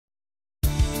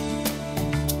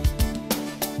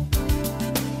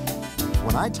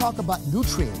when I talk about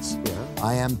nutrients,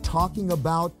 I am talking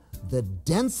about the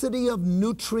density of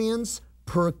nutrients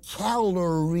per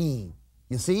calorie.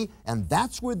 You see? And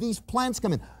that's where these plants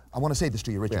come in. I want to say this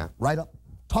to you, Richard. Yeah. Right up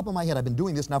top of my head. I've been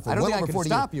doing this now for well over 40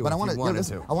 years. Stop you, but I want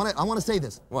to say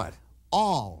this. What?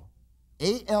 All,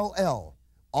 A-L-L,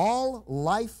 all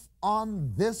life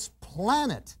on this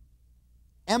planet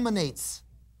emanates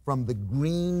from the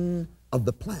green of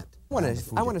the plant.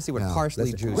 I want to see what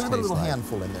parsley juice tastes like. Put a little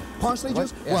handful in there. Parsley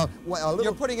juice? Yeah. Well, a little.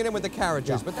 You're putting it in with the carrot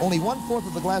juice. But only 1/4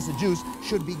 of the glass of juice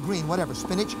should be green. Whatever.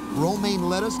 Spinach, romaine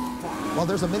lettuce. Well,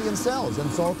 there's 1 million cells, and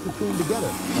it's all cocooned together.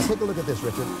 Now, take a look at this,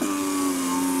 Richard.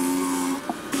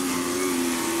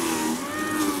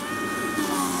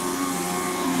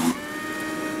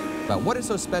 But what is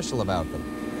so special about them?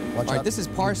 Watch all right, out. this is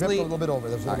parsley. A little bit over.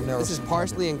 There's a little narrow. This is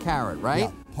parsley and carrot, right?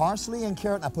 Yeah. Parsley and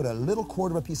carrot. I put a little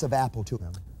quarter of a piece of apple to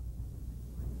them.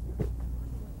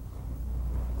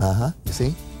 You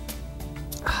see?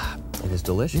 It is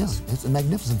delicious. Yeah, it's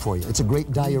magnificent for you. It's a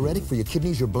great diuretic for your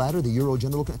kidneys, your bladder, the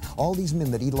urogenital. All these men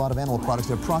that eat a lot of animal products,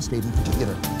 their prostate in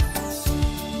particular.